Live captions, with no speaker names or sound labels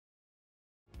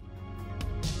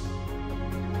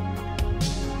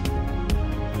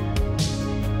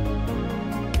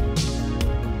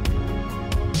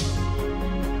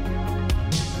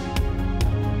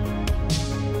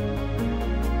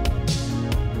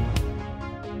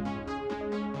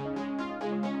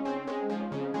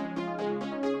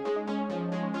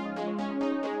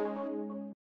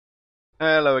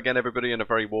Hello again everybody, and a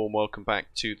very warm welcome back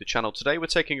to the channel. Today we're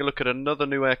taking a look at another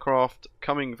new aircraft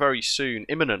coming very soon,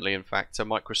 imminently in fact, a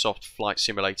Microsoft flight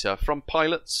simulator from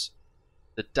pilots,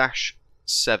 the Dash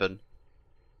 7.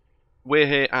 We're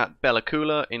here at Bella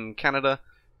Coola in Canada,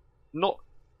 not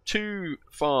too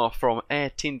far from Air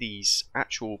Tindi's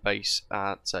actual base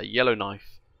at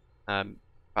Yellowknife,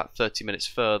 about 30 minutes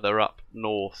further up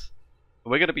north.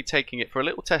 And we're going to be taking it for a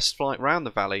little test flight around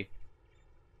the valley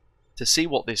to see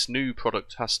what this new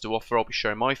product has to offer. I'll be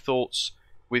sharing my thoughts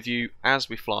with you as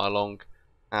we fly along,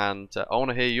 and I want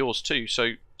to hear yours too,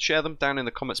 so share them down in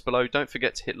the comments below. Don't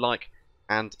forget to hit like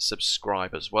and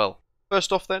subscribe as well.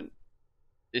 First off then,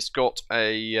 it's got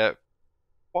a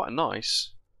quite a nice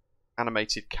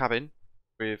animated cabin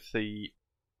with the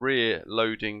rear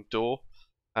loading door,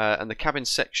 and the cabin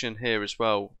section here as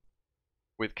well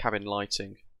with cabin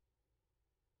lighting.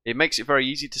 It makes it very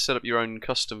easy to set up your own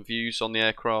custom views on the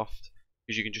aircraft,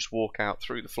 because you can just walk out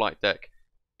through the flight deck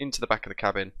into the back of the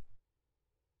cabin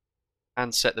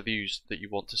and set the views that you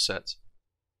want to set.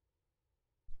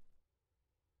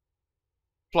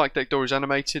 Flight deck door is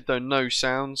animated, though no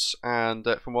sounds, and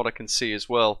from what I can see as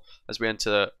well, as we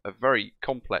enter a very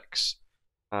complex,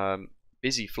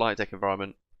 busy flight deck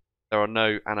environment, there are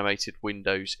no animated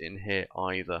windows in here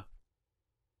either.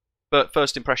 But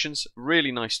first impressions,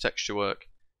 really nice texture work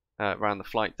around the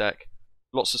flight deck.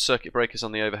 Lots of circuit breakers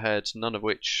on the overhead, none of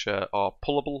which are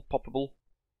poppable.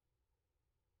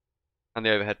 And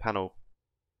the overhead panel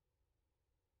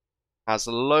has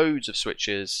loads of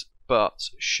switches, but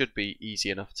should be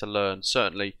easy enough to learn.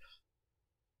 Certainly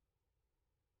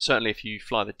if you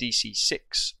fly the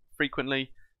DC-6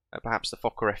 frequently, perhaps the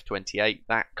Fokker F-28,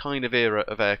 that kind of era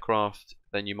of aircraft,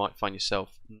 then you might find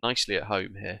yourself nicely at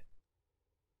home here.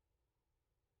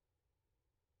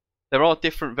 There are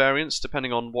different variants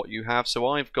depending on what you have, so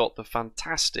I've got the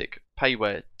fantastic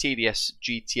payware TDS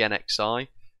GTNXI,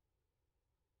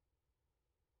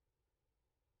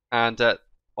 and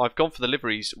I've gone for the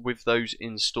liveries with those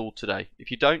installed today.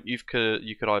 If you don't, you could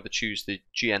either choose the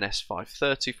GNS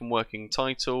 530 from Working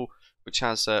Title, which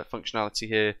has functionality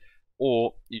here,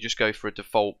 or you just go for a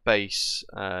default base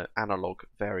analog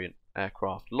variant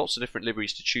aircraft. Lots of different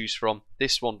liveries to choose from,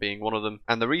 this one being one of them.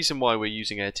 And the reason why we're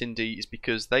using Air Tindi is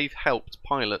because they've helped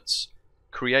pilots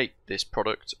create this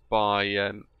product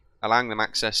by allowing them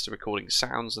access to recording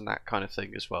sounds and that kind of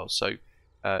thing as well. So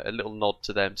a little nod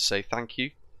to them to say thank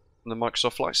you from the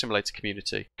Microsoft Flight Simulator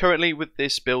community. Currently with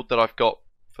this build that I've got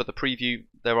for the preview,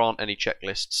 there aren't any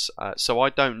checklists, so I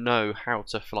don't know how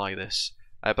to fly this,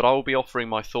 but I will be offering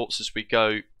my thoughts as we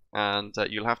go, and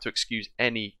you'll have to excuse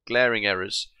any glaring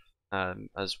errors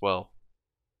as well.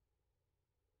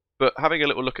 But having a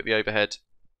little look at the overhead,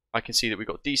 I can see that we've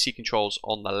got DC controls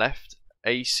on the left,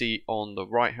 AC on the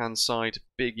right hand side,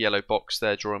 big yellow box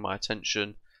there drawing my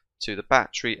attention to the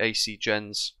battery, AC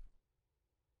gens.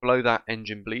 Below that,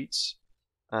 engine bleeds.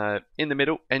 In the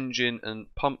middle, engine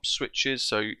and pump switches,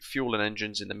 so fuel and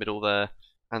engines in the middle there,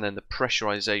 and then the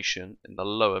pressurization in the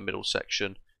lower middle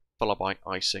section, followed by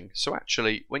icing. So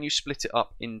actually, when you split it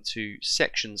up into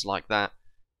sections like that,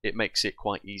 it makes it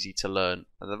quite easy to learn.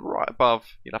 And then right above,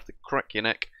 you'll have to crack your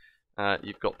neck,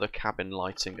 you've got the cabin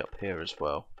lighting up here as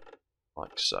well,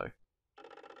 like so.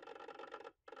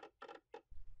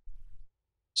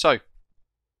 So,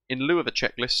 in lieu of a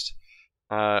checklist,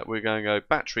 we're going to go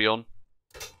battery on.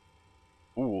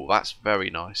 Ooh, that's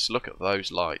very nice. Look at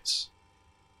those lights.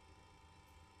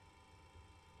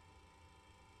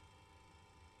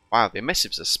 Wow, the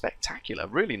emissives are spectacular,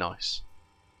 really nice.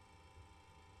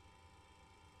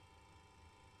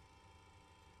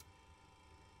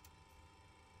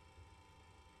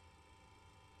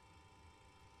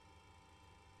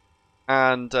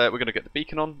 And we're going to get the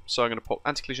beacon on, so I'm going to pop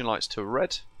anti-collision lights to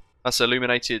red. That's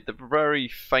illuminated the very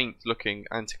faint looking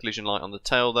anti-collision light on the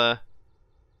tail there.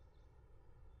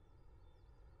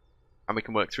 And we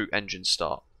can work through engine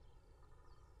start.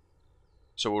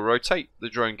 So we'll rotate the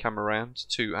drone camera around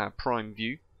to our prime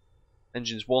view.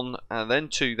 Engines 1, and then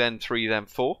 2, then 3, then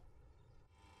 4.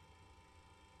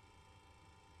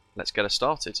 Let's get us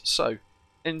started. So,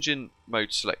 engine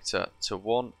mode selector to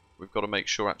 1. We've got to make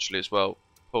sure actually as well,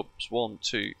 hubs 1,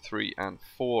 2, 3 and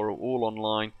 4 are all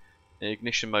online. The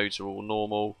ignition modes are all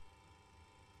normal.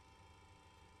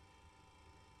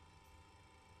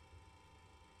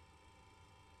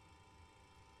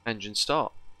 Engine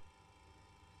start.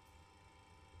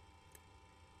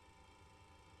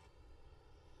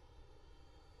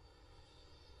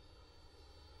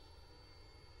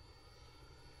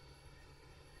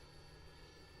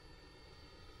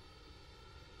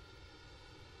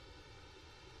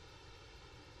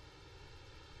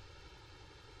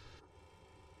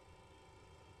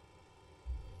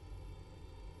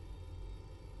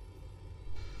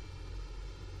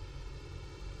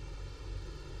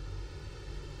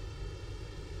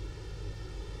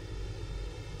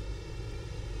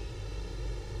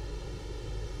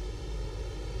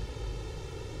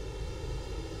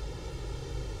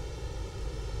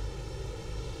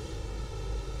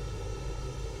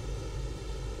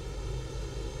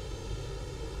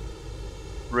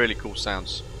 Really cool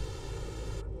sounds.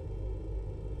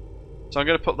 So I'm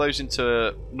going to put those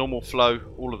into normal flow,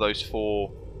 all of those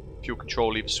 4 fuel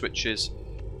control lever switches,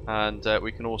 and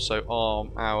we can also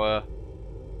arm our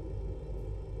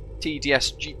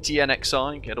TDS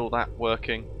GTNXI, get all that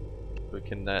working. We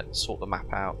can sort the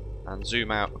map out and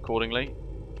zoom out accordingly.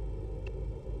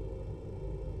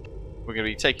 We're going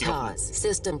to be taking off.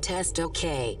 System test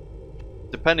OK.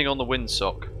 Depending on the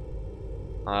windsock,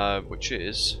 which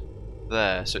is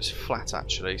there, so it's flat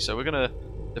actually. So we're going to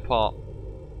depart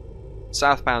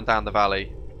southbound down the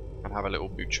valley and have a little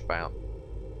mooch about.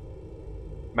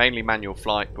 Mainly manual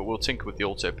flight, but we'll tinker with the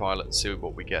autopilot and see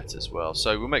what we get as well.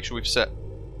 So we'll make sure we've set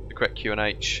the correct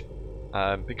QNH.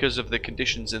 Because of the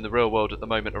conditions in the real world at the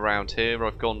moment around here,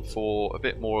 I've gone for a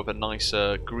bit more of a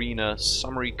nicer, greener,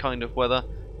 summery kind of weather.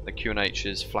 The QNH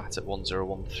is flat at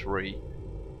 1013.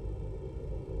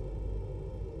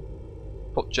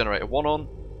 Put generator 1 on.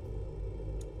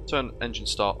 Turn engine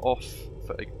start off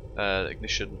for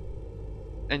ignition.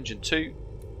 Engine 2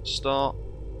 start.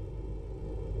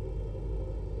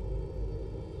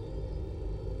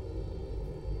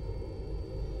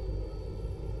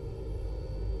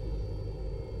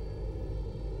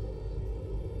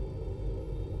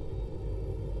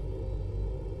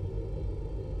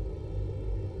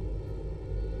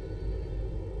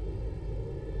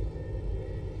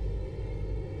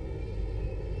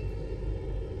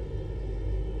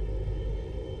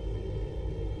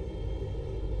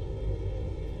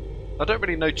 I don't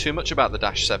really know too much about the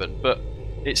Dash 7, but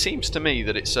it seems to me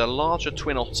that it's a larger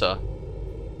Twin Otter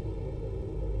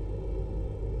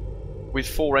with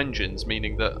 4 engines,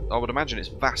 meaning that I would imagine it's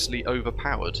vastly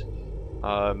overpowered.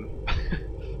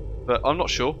 But I'm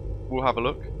not sure. We'll have a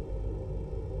look.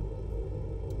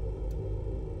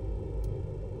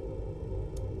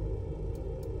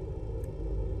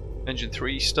 Engine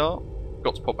 3 start.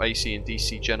 Got to pop AC and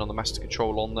DC gen on the master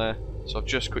control on there, so I've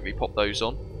just quickly popped those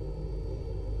on.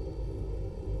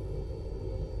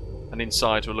 And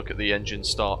inside we'll look at the engine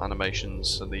start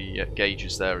animations and the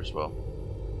gauges there as well.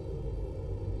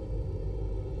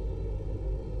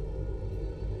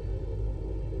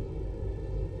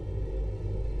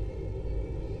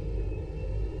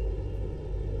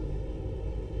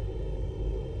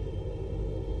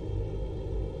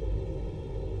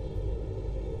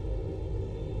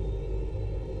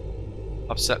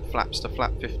 I've set flaps to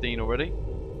flap 15 already.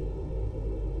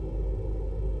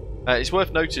 It's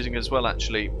worth noticing as well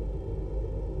actually,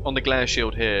 on the glare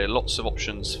shield here, lots of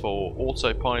options for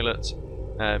autopilot,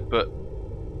 but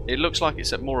it looks like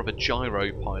it's more of a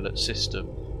gyro pilot system,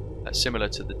 similar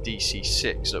to the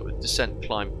DC-6, so with descent,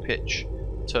 climb, pitch,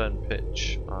 turn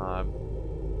pitch,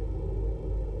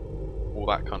 all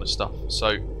that kind of stuff.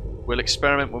 So we'll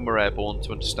experiment when we're airborne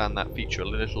to understand that feature a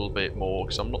little bit more,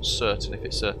 because I'm not certain if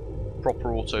it's a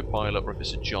proper autopilot or if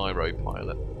it's a gyro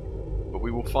pilot, but we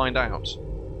will find out.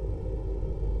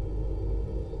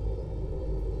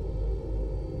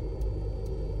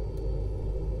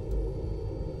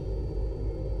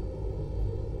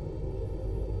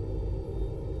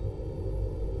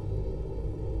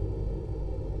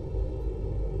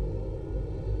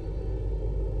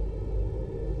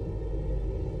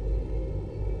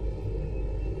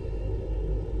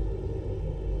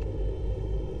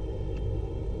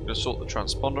 Sort the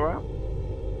transponder out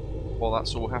while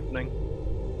that's all happening.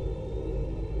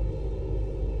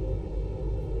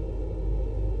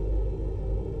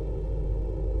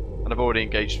 And I've already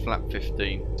engaged flap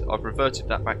 15. I've reverted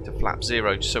that back to flap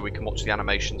 0 just so we can watch the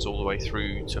animations all the way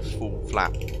through to full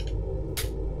flap.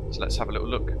 So let's have a little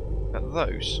look at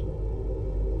those.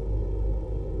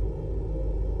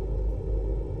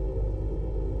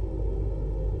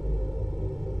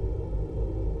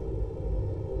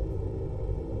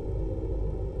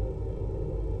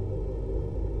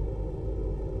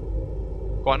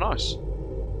 Quite nice.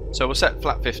 So we'll set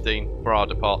flap 15 for our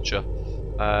departure,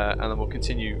 and then we'll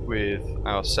continue with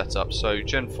our setup. So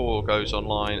Gen 4 goes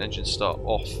online, engine start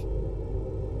off.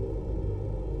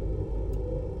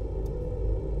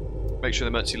 Make sure the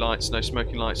emergency lights, no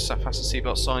smoking lights, fasten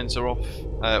seatbelt signs are off.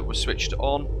 We're switched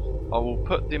on. I will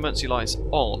put the emergency lights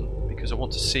on because I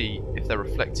want to see if they're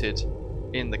reflected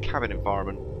in the cabin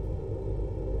environment.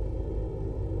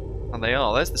 And they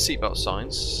are. There's the seatbelt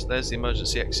signs, there's the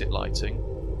emergency exit lighting,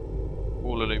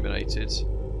 all illuminated.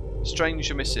 Strange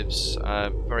emissives,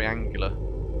 very angular.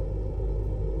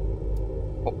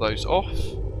 Pop those off.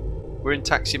 We're in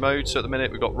taxi mode, so at the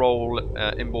minute we've got roll,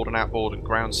 inboard and outboard and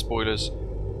ground spoilers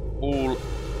all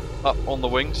up on the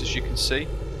wings, as you can see.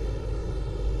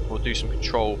 We'll do some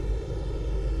control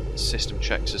system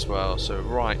checks as well, so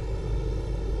right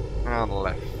and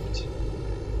left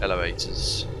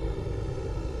elevators.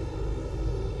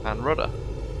 and rudder.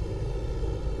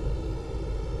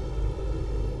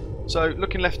 So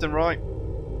looking left and right,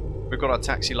 we've got our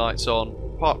taxi lights on,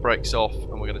 park brakes off,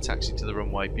 and we're going to taxi to the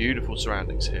runway. Beautiful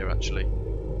surroundings here actually.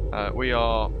 We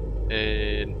are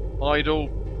in idle,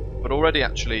 but already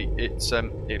actually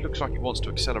it looks like it wants to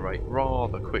accelerate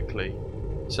rather quickly.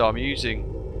 So I'm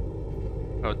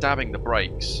dabbing the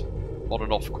brakes on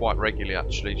and off quite regularly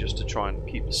actually, just to try and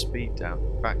keep the speed down.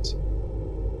 In fact,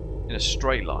 in a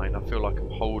straight line I feel like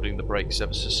I'm holding the brakes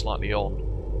ever so slightly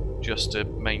on, just to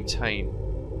maintain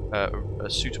a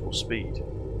suitable speed.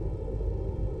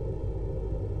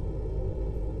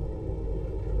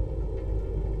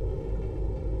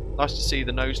 Nice to see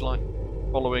the nose light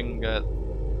following the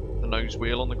nose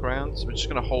wheel on the ground. So we're just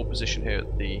going to hold position here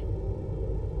at the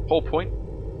hold point.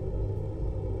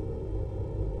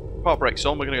 Park brakes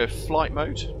on, we're going to go flight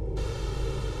mode.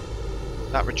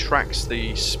 That retracts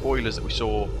the spoilers that we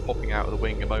saw popping out of the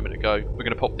wing a moment ago. We're going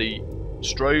to pop the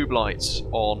strobe lights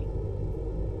on,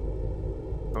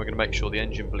 and we're going to make sure the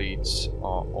engine bleeds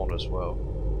are on as well.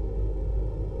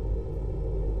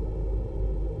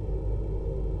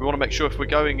 We want to make sure if we're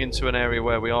going into an area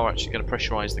where we are actually going to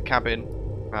pressurise the cabin,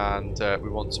 and we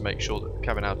want to make sure that the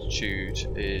cabin altitude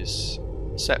is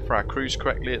set for our cruise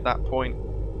correctly at that point.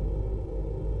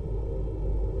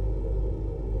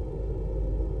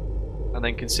 And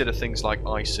then consider things like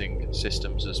icing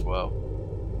systems as well.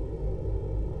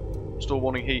 Stall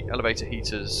warning heat, elevator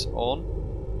heaters on.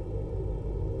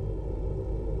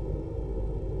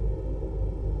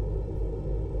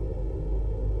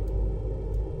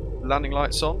 Landing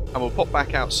lights on, and we'll pop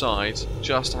back outside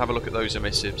just to have a look at those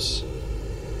emissives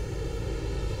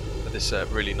for this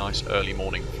really nice early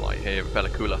morning flight here at Bella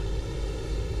Coola.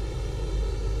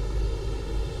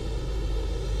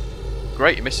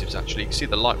 Great emissives actually. You can see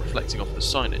the light reflecting off the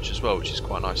signage as well, which is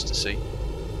quite nice to see.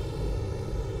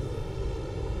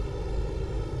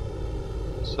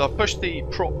 So I've pushed the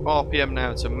prop RPM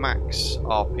now to max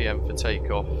RPM for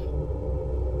takeoff.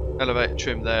 Elevator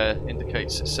trim there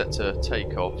indicates it's set to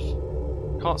take off.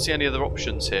 Can't see any other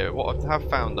options here. What I have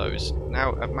found though is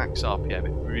now at max RPM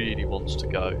it really wants to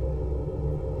go.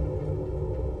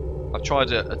 I've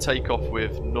tried a takeoff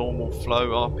with normal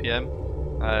flow RPM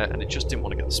and it just didn't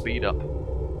want to get the speed up.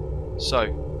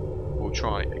 So we'll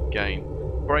try again.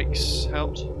 Brakes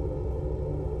helped.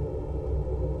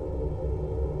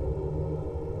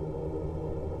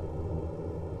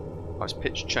 Nice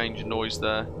pitch change in noise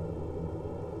there.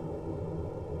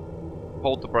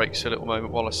 Hold the brakes a little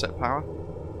moment while I set power.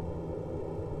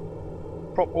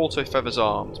 Prop auto feathers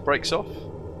armed. Brakes off.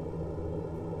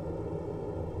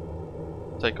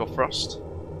 Take off thrust.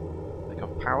 Take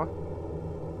off power.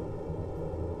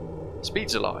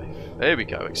 Speed's alive. There we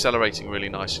go. Accelerating really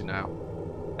nicely now.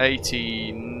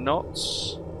 80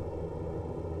 knots.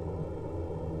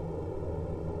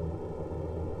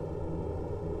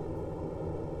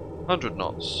 $100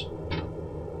 knots.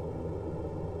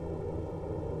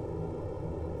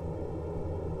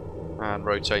 And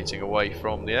rotating away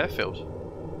from the airfield.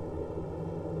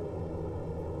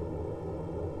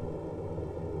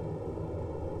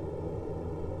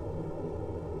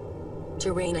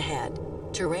 Terrain ahead.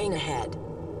 Terrain ahead.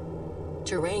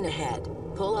 Terrain ahead.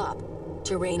 Pull up.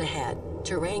 Terrain ahead.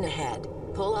 Terrain ahead.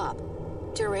 Pull up.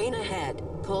 Terrain ahead.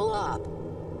 Pull up.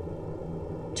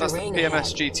 That's the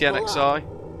PMS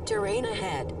GTNXI. Terrain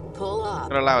ahead. Pull up. I'm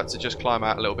going to allow it to just climb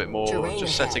out a little bit more. Terrain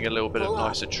just ahead. setting a little bit of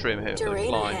nicer trim here for the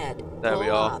climb. Ahead. There we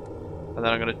Pull are. Up. And then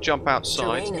I'm going to jump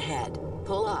outside. Terrain ahead.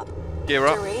 Pull up. Gear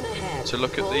up Terrain ahead. to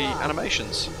look at Pull the up.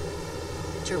 animations.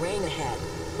 Terrain ahead.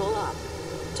 Pull up.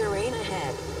 Terrain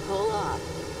ahead. Pull up.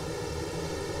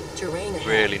 Terrain ahead.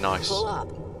 Really nice. Pull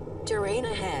up. Terrain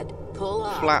ahead. Pull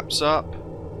up. Flaps up.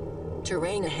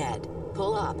 Terrain ahead.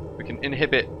 Pull up. We can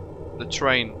inhibit the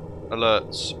train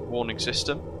alerts warning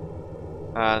system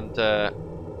and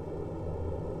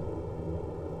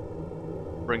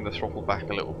bring the throttle back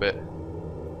a little bit.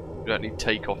 We don't need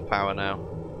takeoff power now.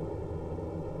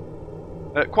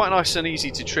 Quite nice and easy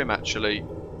to trim actually.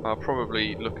 I'll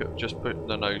probably look at just putting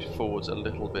the nose forwards a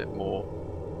little bit more.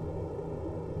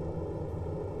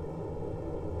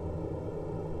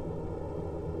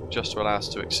 Just to allow us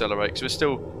to accelerate, because we're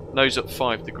still nose up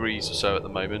 5 degrees or so at the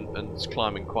moment and it's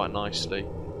climbing quite nicely.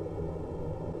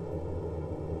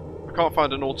 I can't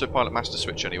find an autopilot master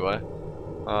switch anywhere.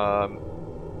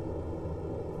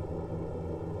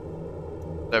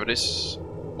 There it is,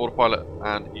 autopilot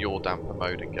and yaw damper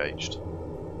mode engaged.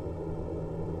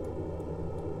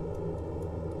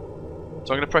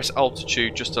 So I'm going to press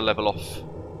altitude just to level off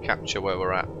capture where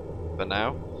we're at for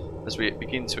now as we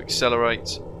begin to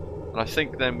accelerate, and I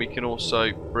think then we can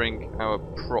also bring our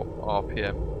prop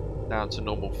RPM down to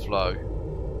normal flow.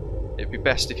 It'd be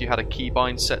best if you had a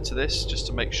keybind set to this, just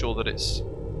to make sure that it's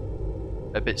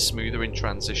a bit smoother in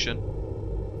transition.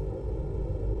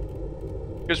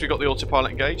 Because we've got the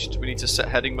autopilot engaged, we need to set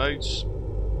heading modes.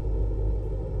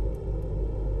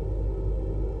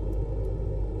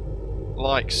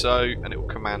 Like so, and it will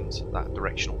command that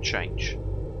directional change.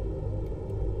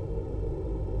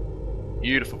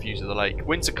 Beautiful views of the lake.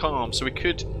 Winds are calm, so we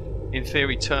could, in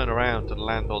theory, turn around and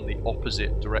land on the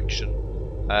opposite direction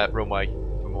runway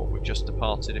from what we've just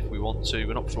departed if we want to.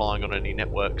 We're not flying on any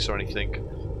networks or anything,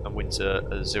 and winds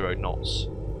are 0 knots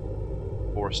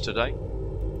for us today.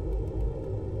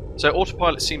 So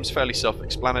autopilot seems fairly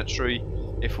self-explanatory.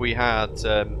 If we had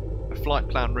a flight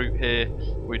plan route here,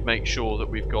 we'd make sure that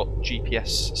we've got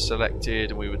GPS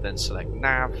selected, and we would then select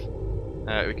nav.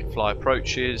 We can fly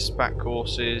approaches, back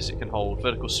courses, it can hold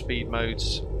vertical speed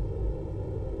modes,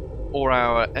 or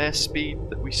our airspeed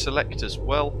that we select as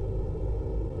well.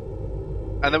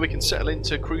 And then we can settle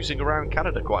into cruising around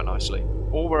Canada quite nicely,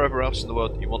 or wherever else in the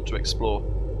world that you want to explore.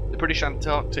 The British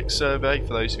Antarctic Survey,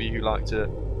 for those of you who like to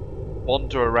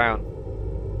wander around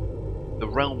the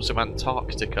realms of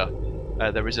Antarctica,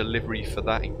 there is a livery for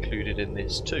that included in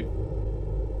this too.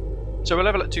 So we're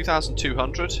level at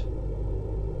 2200.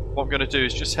 What I'm going to do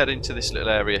is just head into this little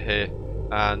area here,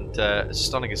 and as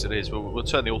stunning as it is, we'll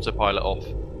turn the autopilot off,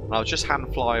 and I'll just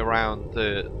hand fly around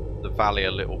the valley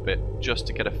a little bit just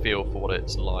to get a feel for what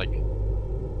it's like.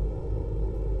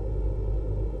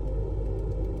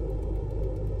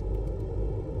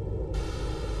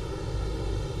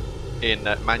 In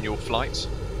manual flight.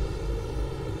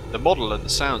 The model and the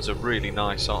sounds are really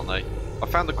nice, aren't they? I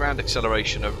found the ground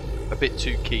acceleration a bit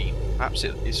too keen. Perhaps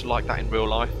it's like that in real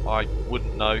life, I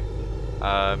wouldn't know.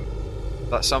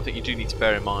 That's something you do need to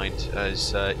bear in mind,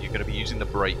 as you're going to be using the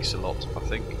brakes a lot, I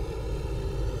think.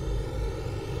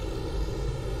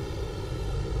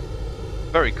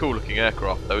 Very cool looking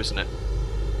aircraft though, isn't it?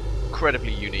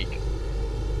 Incredibly unique.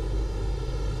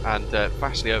 And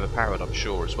vastly overpowered, I'm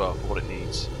sure, as well, for what it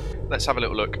needs. Let's have a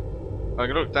little look. I'm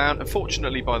going to look down.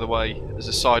 Unfortunately, by the way, as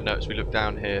a side note as we look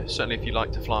down here, certainly if you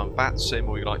like to fly on VATSIM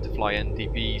or you like to fly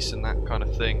NDVs and that kind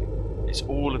of thing, it's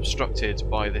all obstructed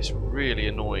by this really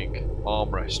annoying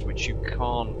armrest which you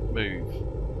can't move.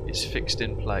 It's fixed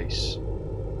in place,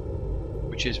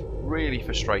 which is really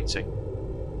frustrating.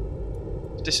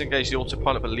 Disengage the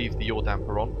autopilot but leave the yaw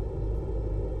damper on.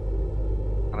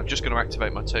 And I'm just going to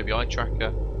activate my Tobii eye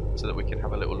tracker so that we can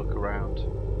have a little look around.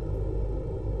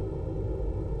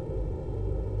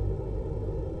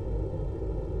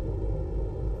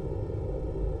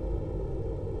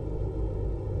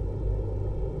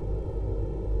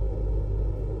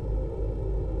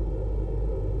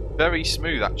 Very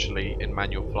smooth actually in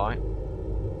manual flight.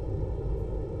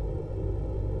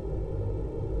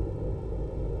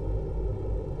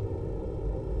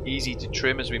 Easy to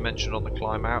trim, as we mentioned on the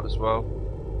climb out as well.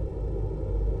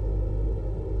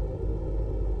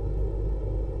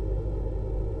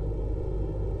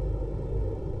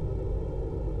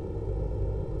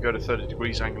 Go to 30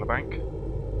 degrees angular bank.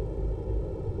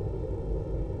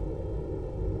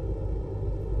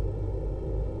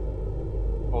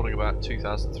 Holding about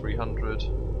 2,300.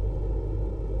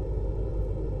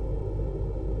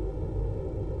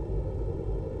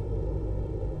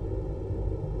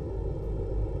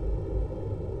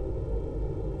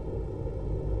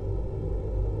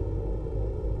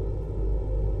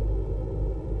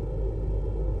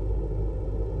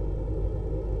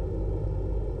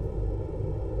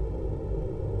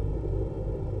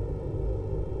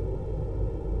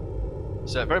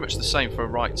 So very much the same for a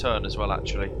right turn as well,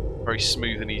 actually. Very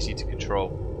smooth and easy to control.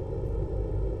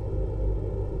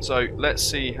 So let's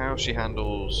see how she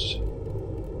handles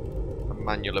a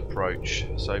manual approach.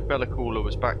 So Bella Coola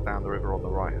was back down the river on the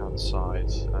right hand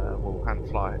side. We'll hand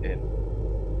fly it in.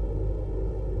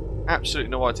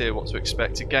 Absolutely no idea what to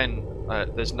expect. Again,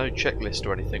 there's no checklist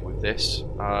or anything with this,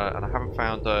 and I haven't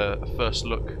found a first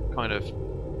look kind of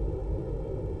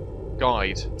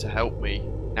guide to help me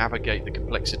navigate the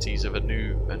complexities of a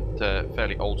new and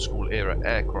fairly old school era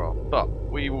aircraft, but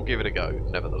we will give it a go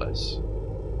nevertheless.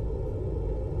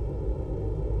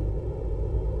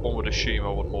 One would assume I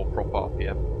want more prop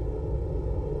RPM.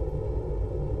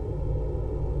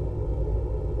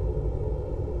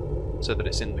 So that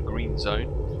it's in the green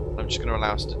zone. I'm just going to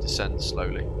allow us to descend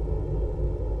slowly.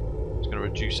 It's going to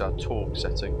reduce our torque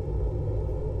setting.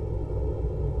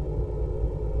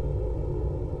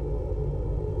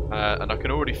 And I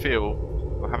can already feel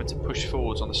we're having to push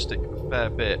forwards on the stick a fair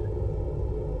bit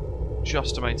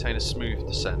just to maintain a smooth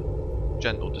descent,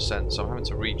 gentle descent, so I'm having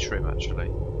to retrim actually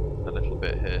a little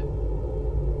bit here.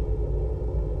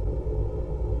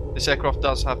 This aircraft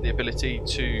does have the ability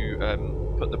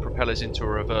to put the propellers into a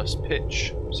reverse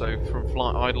pitch, so from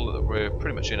flight idle that we're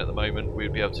pretty much in at the moment,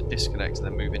 we'd be able to disconnect and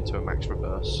then move into a max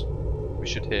reverse. We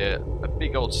should hear a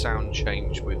big old sound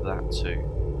change with that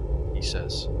too, he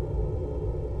says.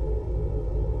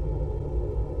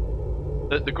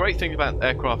 The great thing about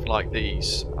aircraft like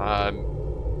these,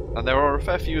 and there are a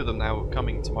fair few of them now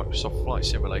coming to Microsoft Flight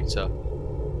Simulator,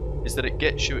 is that it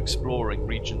gets you exploring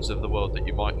regions of the world that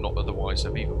you might not otherwise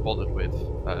have even bothered with.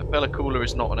 Bella Coola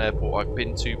is not an airport I've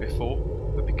been to before,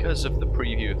 but because of the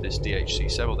preview of this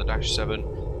DHC7 or the Dash 7,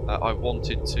 I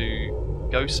wanted to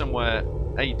go somewhere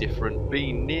A, different,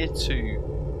 B, near to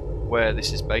where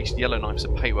this is based. Yellowknife's a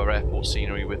pay-where airport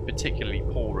scenery with particularly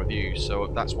poor reviews, so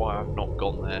that's why I've not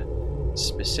gone there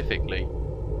specifically.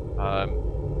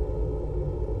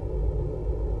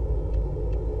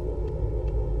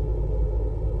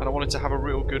 And I wanted to have a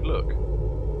real good look.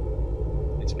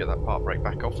 Need to get that part brake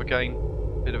back off again.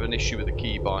 Bit of an issue with the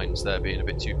key binds there being a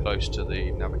bit too close to the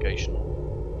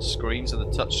navigational screens and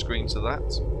the touch screens of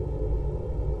that.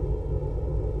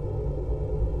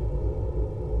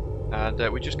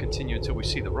 And we just continue until we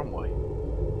see the runway.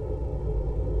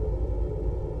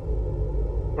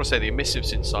 I want to say the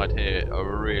emissives inside here are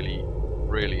really,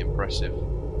 really impressive.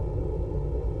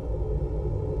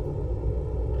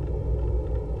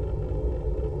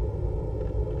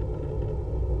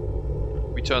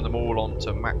 We turn them all on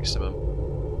to maximum,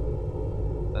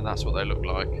 then that's what they look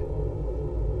like.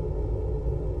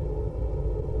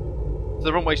 So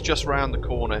the runway's just round the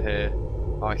corner here,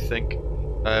 I think.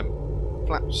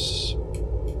 Flaps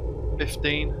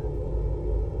 15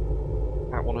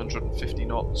 at 150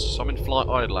 knots. So I'm in flight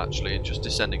idle actually and just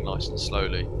descending nice and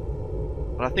slowly.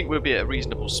 And I think we'll be at a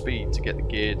reasonable speed to get the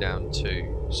gear down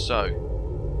to. So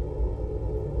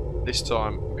this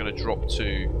time I'm going to drop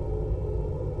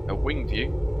to a wing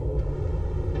view.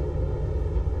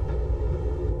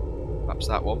 Perhaps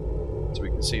that one, so we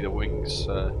can see the wings,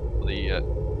 the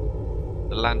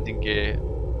landing gear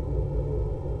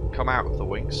come out of the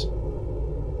wings.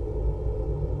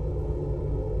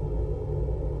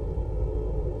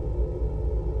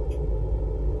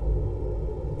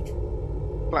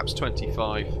 Flaps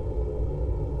 25.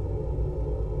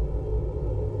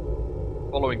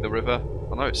 Following the river.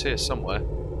 I know it's here somewhere.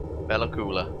 Bella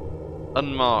Coola.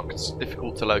 Unmarked,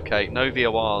 difficult to locate. No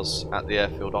VORs at the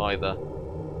airfield either,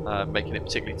 making it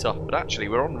particularly tough. But actually,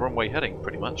 we're on runway heading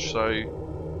pretty much, so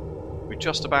we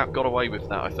just about got away with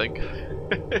that, I think.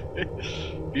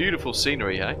 Beautiful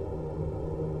scenery, eh?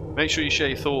 Make sure you share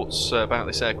your thoughts about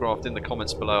this aircraft in the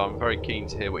comments below. I'm very keen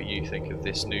to hear what you think of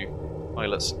this new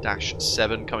Pilot's Dash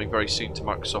 7 coming very soon to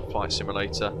Microsoft Flight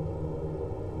Simulator.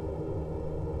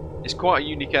 It's quite a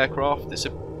unique aircraft. It's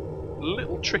a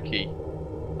little tricky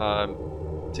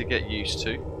to get used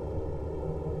to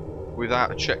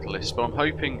without a checklist, but I'm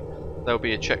hoping there'll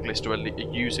be a checklist or a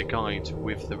user guide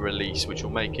with the release, which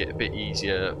will make it a bit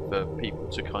easier for people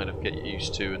to kind of get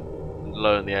used to and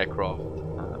learn the aircraft.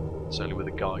 Certainly with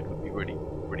a guide would be really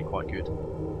quite good.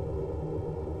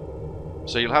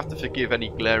 So you'll have to forgive any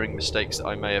glaring mistakes that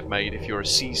I may have made if you're a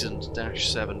seasoned Dash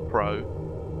 7 Pro.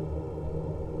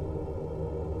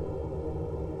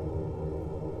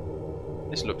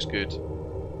 This looks good.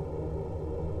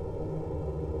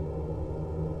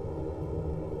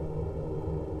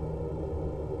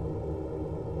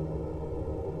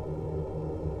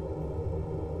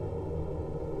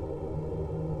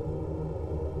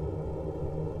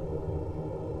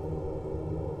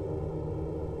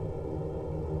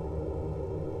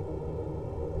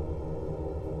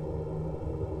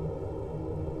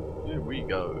 Here we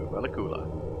go, Bella Coola.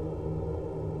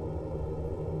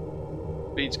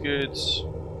 Speed's good.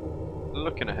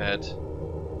 Looking ahead.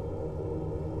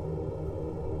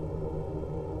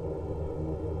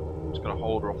 Just gonna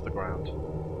hold her off the ground.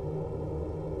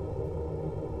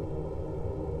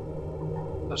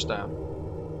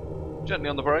 Touchdown. Gently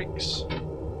on the brakes.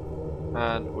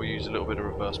 And we'll use a little bit of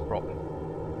reverse prop.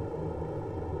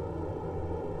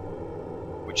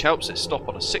 Which helps it stop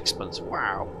on a sixpence.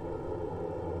 Wow.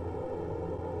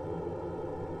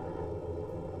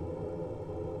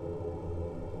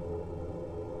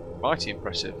 Mighty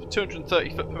impressive.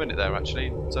 230 foot per minute there actually,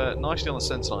 and nicely on the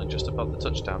centerline just above the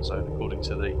touchdown zone according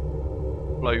to the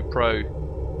Flow Pro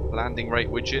landing rate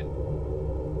widget.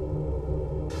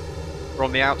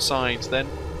 From the outside then,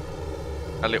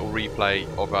 a little replay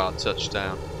of our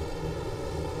touchdown.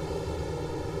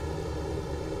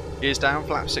 Gears down,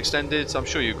 flaps extended. I'm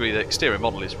sure you agree the exterior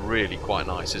model is really quite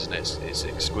nice, isn't it? It's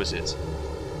exquisite.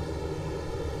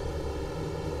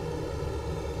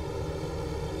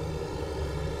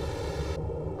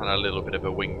 And a little bit of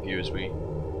a wing view as we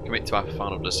commit to our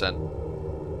final descent.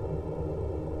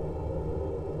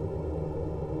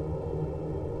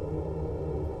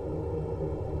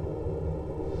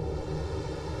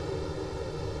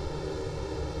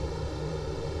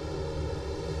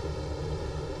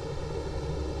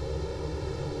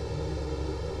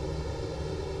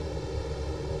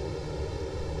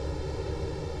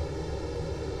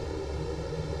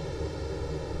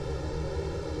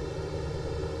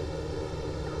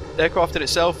 The aircraft in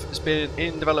itself has been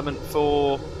in development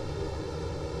for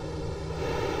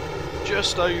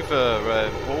just over,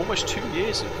 well, almost 2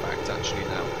 years in fact actually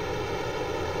now.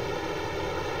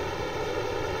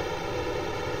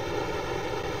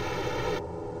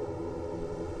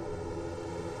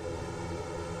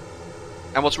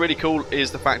 And what's really cool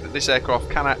is the fact that this aircraft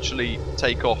can actually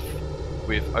take off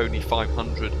with only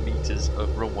 500 meters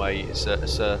of runway. It's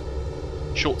a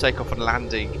short takeoff and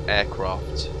landing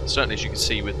aircraft. Certainly, as you can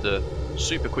see with the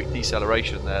super quick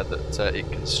deceleration there, that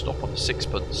it can stop on the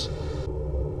sixpence.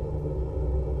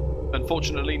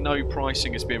 Unfortunately, no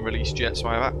pricing has been released yet, so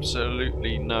I have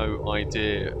absolutely no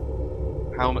idea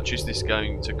how much is this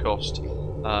going to cost.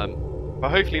 But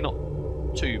hopefully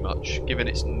not too much, given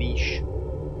its niche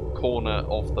corner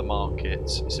of the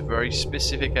market. It's a very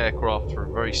specific aircraft for a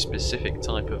very specific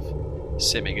type of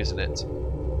simming, isn't it?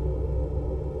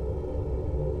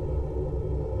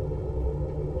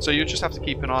 So you'll just have to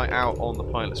keep an eye out on the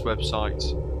pilot's website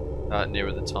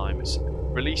nearer the time. Its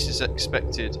release is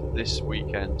expected this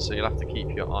weekend, so you'll have to keep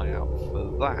your eye out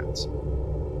for that.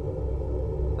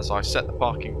 As I set the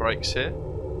parking brakes here.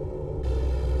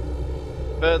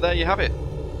 But there you have it.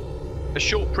 A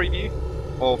short preview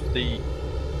of the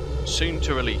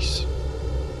soon-to-release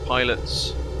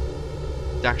Pilot's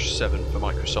Dash 7 for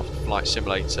Microsoft Flight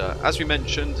Simulator. As we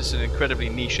mentioned, it's an incredibly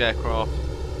niche aircraft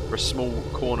for a small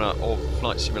corner of the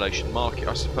flight simulation market,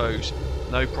 I suppose.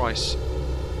 No price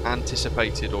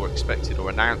anticipated or expected or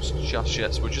announced just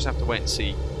yet, so we'll just have to wait and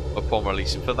see upon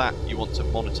release. And for that, you want to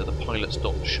monitor the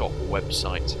pilots.shop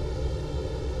website.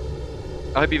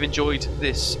 I hope you've enjoyed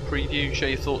this preview. Share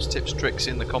your thoughts, tips, tricks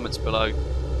in the comments below,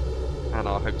 and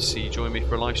I hope to see you join me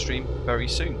for a live stream very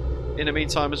soon. In the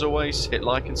meantime, as always, hit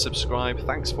like and subscribe.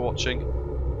 Thanks for watching,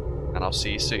 and I'll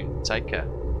see you soon. Take care.